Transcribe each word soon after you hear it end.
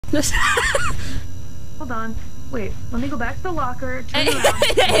Hold on. Wait, let me go back to the locker. Turn around.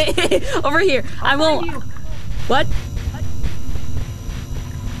 Hey, over here. I won't. What?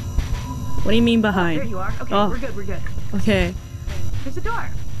 What do you mean behind? Oh, there you are. Okay, we're good, we're good. Okay. There's a door.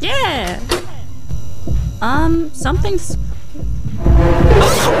 Yeah. Something's.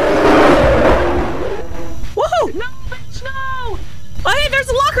 Woohoo! No, bitch, no! Oh, hey, there's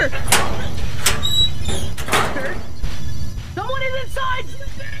a locker. Locker? Someone is inside.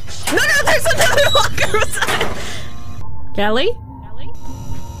 Bitch. No, there's another locker inside. Kelly?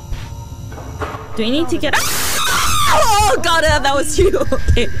 Do we need to get? Oh God, that was you.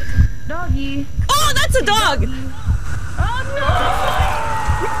 Okay. Doggy. Oh, that's a dog. Oh no!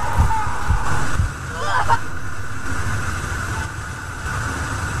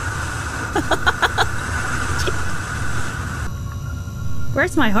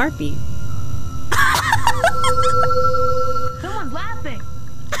 Where's my heartbeat? Someone's laughing.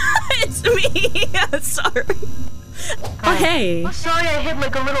 It's me. I'm sorry. Oh, hey. I'm sorry I hid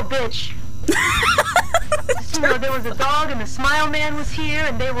like a little bitch. You know, there was a dog and the Smile Man was here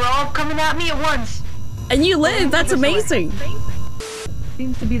and they were all coming at me at once. And you live. That's amazing.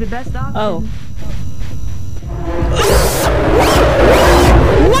 Seems to be the best option. Oh.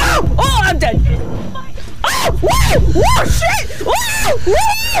 Whoa! Oh, I'm dead. Oh! Whoa! Whoa! Shit! Whoa!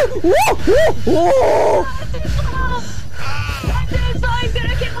 Whoa! Whoa! Whoa!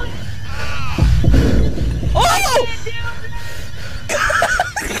 Oh!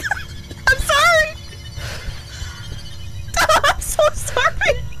 I'm sorry. I'm so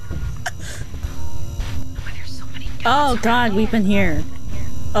sorry. There's so many Oh God, we've been here.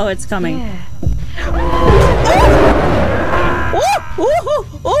 Oh, it's coming. Yeah.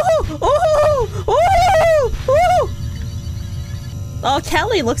 Oh,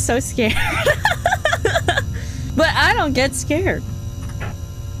 Kelly looks so scared. But I don't get scared.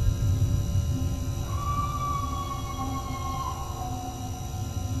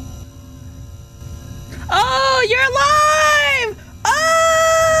 Oh, you're alive!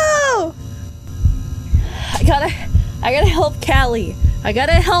 Oh! I gotta help Callie. I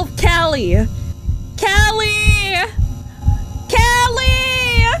gotta help Callie. Callie! Callie!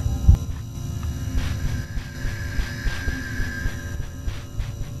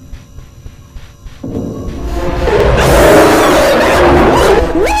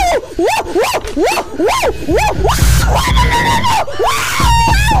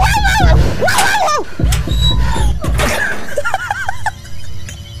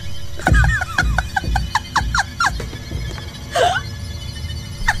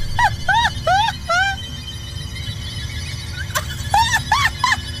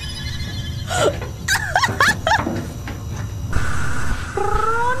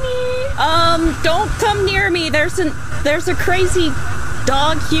 Don't come near me. There's a crazy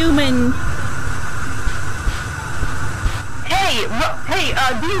dog human. Hey,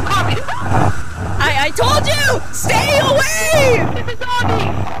 do you copy? I told you! Stay away! There's a doggy!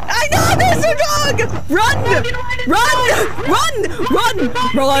 I know there's a dog! Run!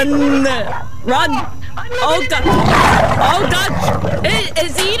 Run! Oh God! Oh God! It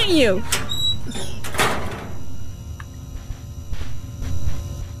is eating you!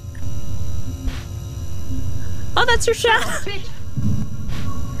 Oh, that's your shadow!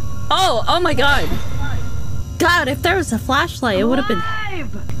 Oh my God! God, if there was a flashlight, it would have been.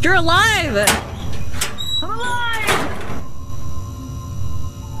 You're alive! I'm alive!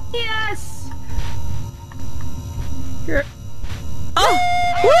 Yes! You're. Oh!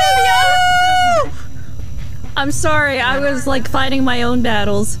 Woo! I'm sorry, I was like fighting my own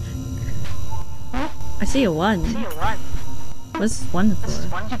battles. I see a one. What's one for?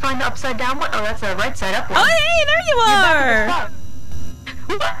 Why did you find the upside down one? Oh, that's the right side up one. Oh, hey, there you are!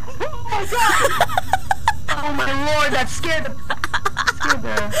 Oh my lord, that scared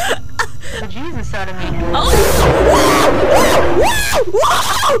the Jesus out of me. Oh!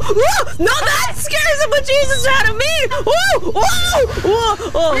 Whoa! No, that scares the bejesus out of me!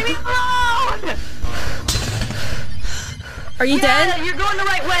 Whoa! Leave me alone! Are you dead? You're going the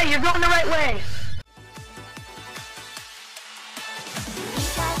right way. You're going the right way.